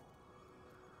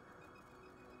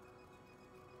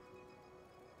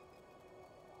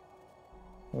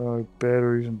 All right,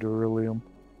 batteries and beryllium.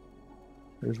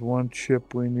 There's one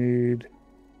chip we need.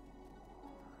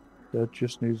 That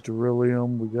just needs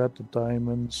beryllium. We got the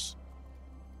diamonds.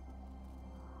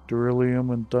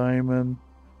 Beryllium and diamond.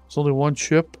 It's only one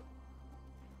chip?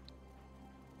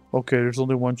 Okay, there's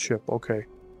only one chip. Okay.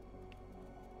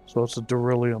 So it's a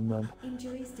beryllium then.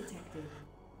 Injuries detected.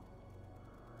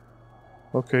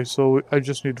 Okay, so I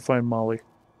just need to find Molly.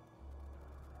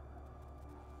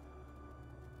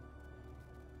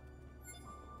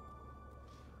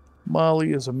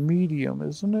 Molly is a medium,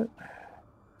 isn't it?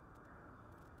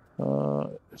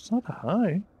 It's not a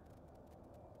high.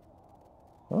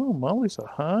 Oh, Molly's a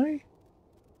high?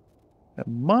 And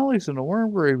Molly's in a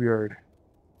worm graveyard.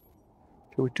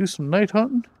 Shall we do some night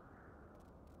hunting?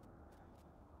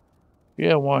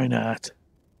 Yeah, why not?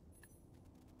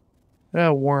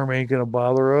 That worm ain't gonna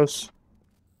bother us.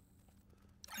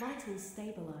 Vitals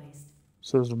stabilized.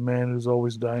 Says the man who's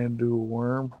always dying to do a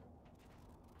worm.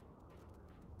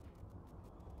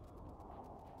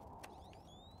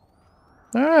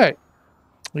 Alright.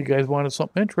 You guys wanted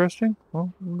something interesting?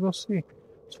 Well, we'll go see.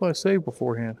 That's why I saved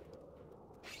beforehand.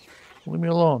 Leave me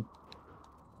alone.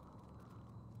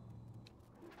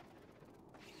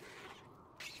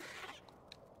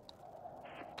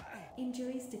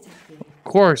 Injuries detected. Of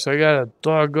course, I got a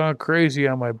doggone crazy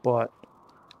on my butt.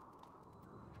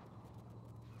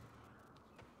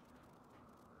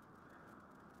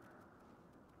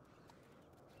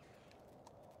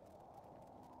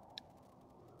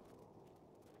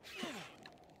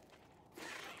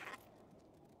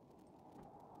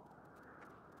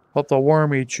 Hope the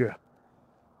worm eats you.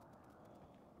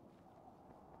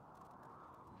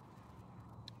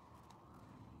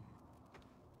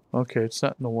 Okay, it's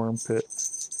not in the worm pit.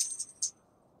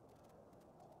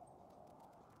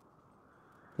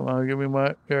 Come on, give me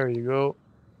my... There you go.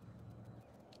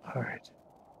 Alright.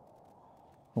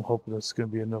 I'm hoping that's going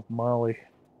to be enough Molly.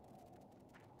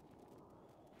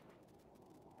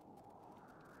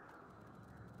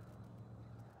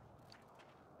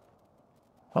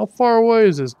 How far away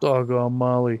is this doggone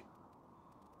Molly?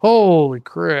 Holy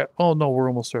crap. Oh no, we're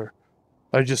almost there.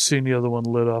 I just seen the other one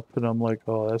lit up and I'm like,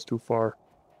 oh, that's too far.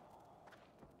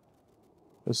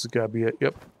 This has got to be it.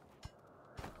 Yep.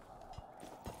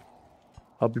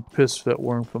 I'll be pissed if that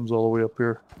worm comes all the way up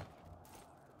here.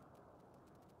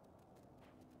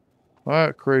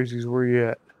 Alright, crazies, where you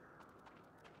at?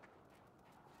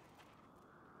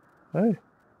 Hey, you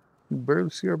can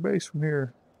barely see our base from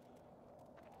here.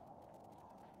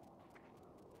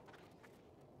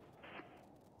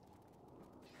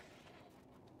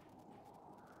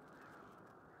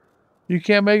 You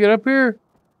can't make it up here?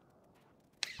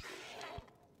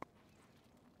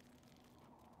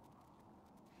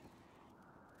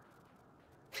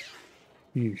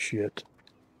 You shit.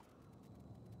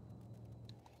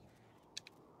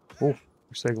 Oh,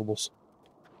 recyclables.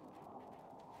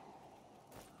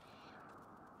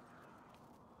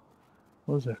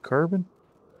 What is that, carbon?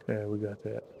 Yeah, we got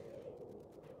that.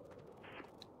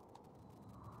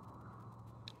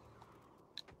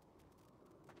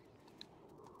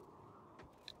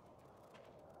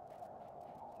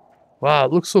 Wow,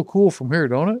 it looks so cool from here,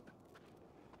 don't it?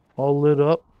 All lit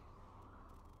up.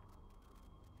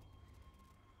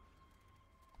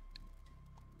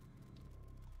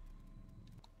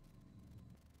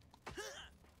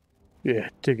 Yeah,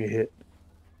 take a hit.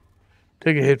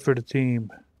 Take a hit for the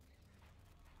team.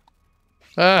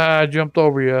 Ah, I jumped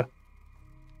over you.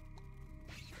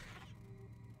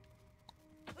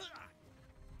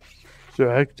 So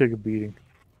I can take a beating.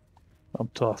 I'm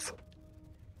tough.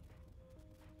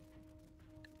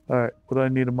 Alright, what do I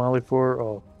need a molly for?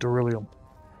 Oh, beryllium.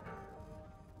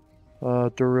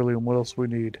 Beryllium, what else we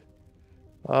need?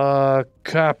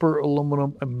 Copper,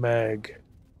 aluminum, and mag.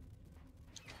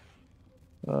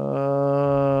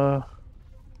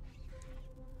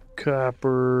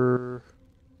 Copper.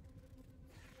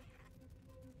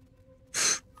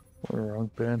 Wrong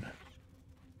pen.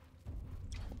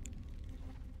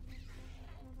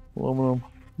 Aluminum,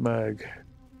 mag.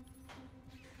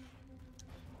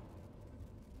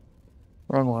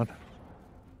 Wrong one.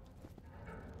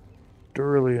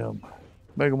 Beryllium.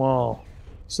 Make them all.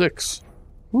 6.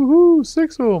 Woohoo!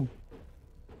 6 of them.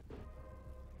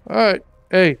 Alright.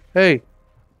 Hey, hey.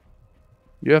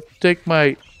 You have to take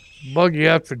my buggy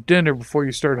out for dinner before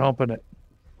you start humping it.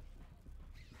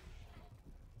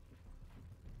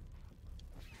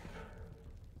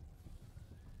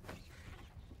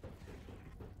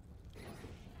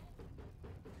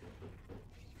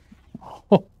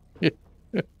 Oh, yeah.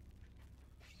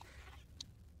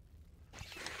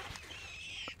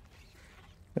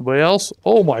 Anybody else?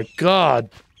 Oh my god.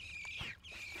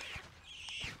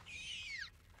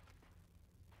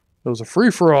 It was a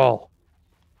free-for-all.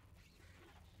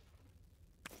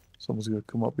 Someone's going to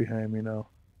come up behind me now.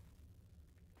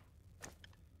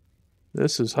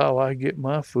 This is how I get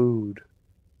my food.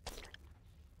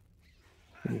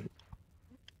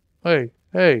 Hey,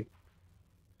 hey.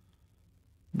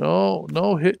 No,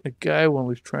 no hitting a guy when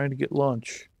he's trying to get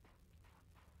lunch.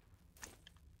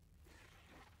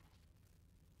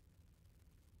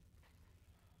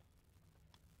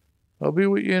 I'll be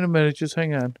with you in a minute. Just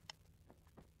hang on.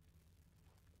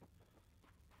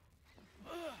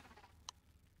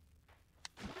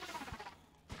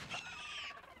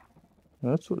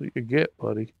 That's what you get,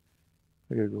 buddy.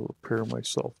 I gotta go repair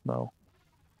myself now.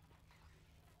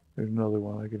 There's another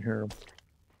one. I can hear him.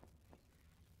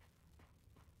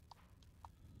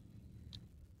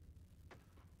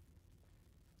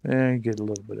 And get a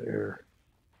little bit of air.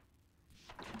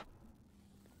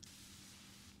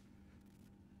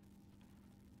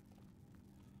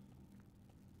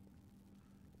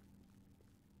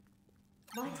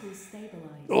 Vitals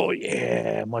stabilized. Oh,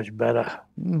 yeah, much better.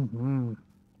 Mm-hmm.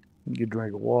 Get a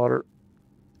drink of water.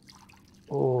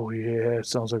 Oh, yeah, it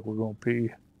sounds like we're going to pee.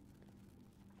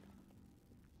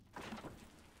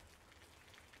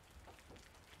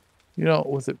 You know,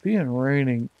 with it being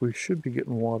raining, we should be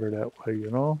getting water that way, you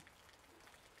know?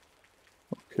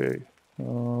 Okay.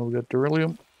 We got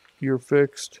beryllium. You're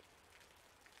fixed.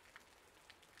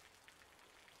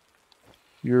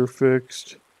 You're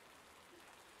fixed.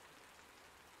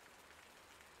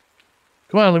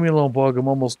 Come on, leave me alone, bug. I'm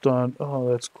almost done. Oh,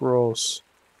 that's gross.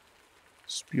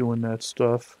 Spewing that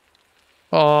stuff.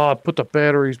 Oh, I put the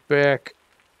batteries back.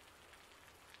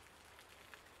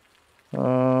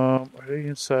 Are they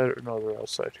inside or no? They're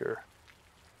outside here.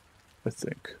 I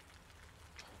think.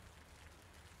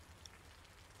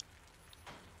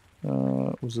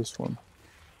 What was this one?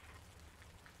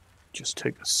 Just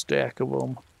take a stack of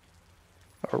them.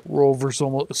 Our rover's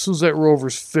almost. As soon as that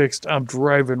rover's fixed, I'm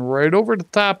driving right over the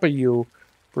top of you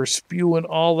for spewing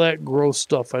all that gross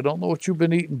stuff. I don't know what you've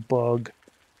been eating, bug,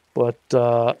 but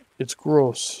it's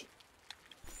gross.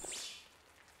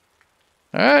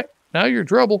 All right, now you're in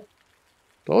trouble.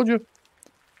 Told you.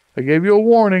 I gave you a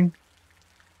warning.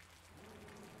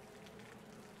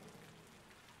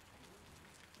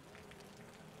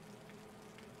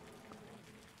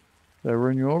 Did I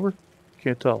run you over?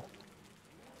 Can't tell.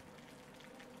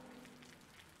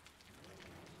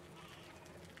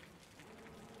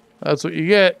 That's what you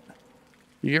get.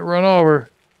 You get run over.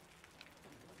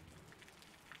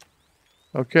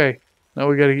 Okay, now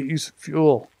we got to get you some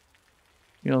fuel.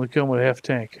 You only come with a half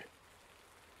tank.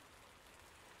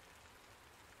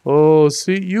 Oh,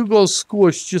 see, you go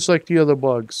squish just like the other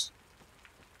bugs.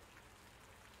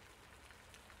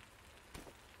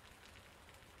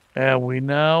 And we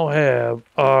now have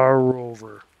our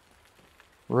rover.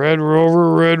 Red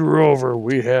Rover, Red Rover.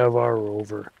 We have our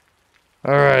rover.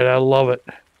 All right, I love it.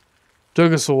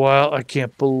 Took us a while. I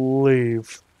can't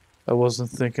believe I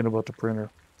wasn't thinking about the printer.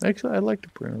 Actually, I like the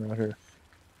printer out here.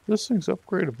 This thing's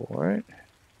upgradable, right?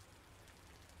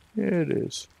 Yeah, it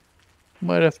is.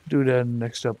 Might have to do that in the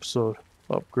next episode.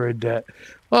 Upgrade that.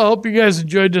 Well, I hope you guys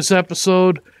enjoyed this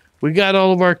episode. We got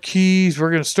all of our keys.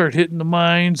 We're going to start hitting the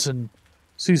mines and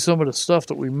see some of the stuff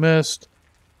that we missed.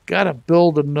 Got to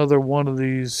build another one of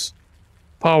these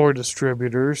power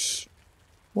distributors.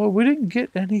 Well, we didn't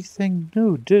get anything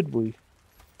new, did we?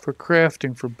 For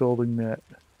crafting, for building that.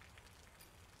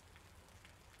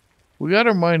 We got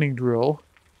our mining drill.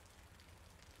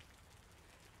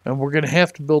 And we're going to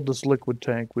have to build this liquid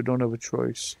tank. We don't have a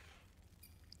choice.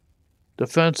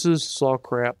 Defenses, it's all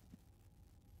crap.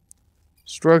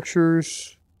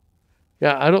 Structures.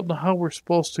 Yeah, I don't know how we're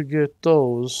supposed to get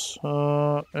those.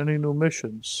 Any new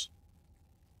missions?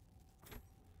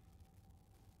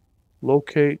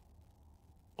 Locate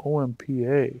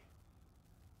OMPA.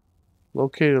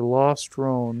 Locate a lost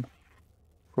drone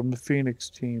from the Phoenix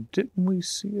team. Didn't we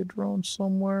see a drone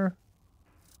somewhere?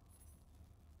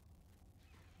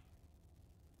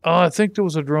 Oh, I think there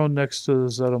was a drone next to the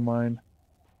Zeta mine.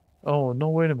 Oh, no,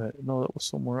 wait a minute. No, that was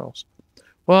somewhere else.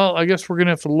 Well, I guess we're going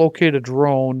to have to locate a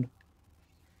drone,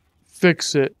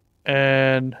 fix it,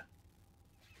 and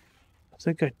I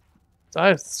think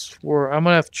I swore I'm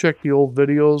going to have to check the old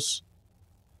videos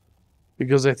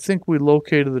because I think we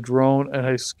located the drone and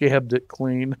I scabbed it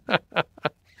clean.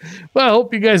 Well, I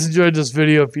hope you guys enjoyed this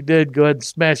video. If you did, go ahead and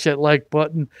smash that like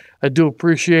button. I do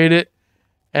appreciate it.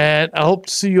 And I hope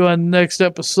to see you on the next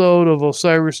episode of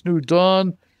Osiris New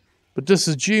Dawn. But this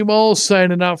is Gmo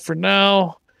signing out for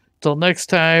now. Till next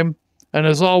time. And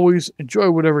as always, enjoy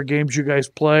whatever games you guys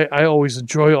play. I always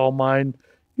enjoy all mine,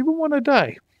 even when I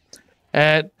die.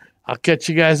 And I'll catch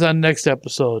you guys on the next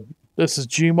episode. This is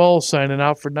Gmo signing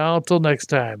out for now. Until next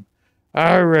time.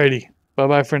 Alrighty.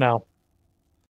 Bye-bye for now.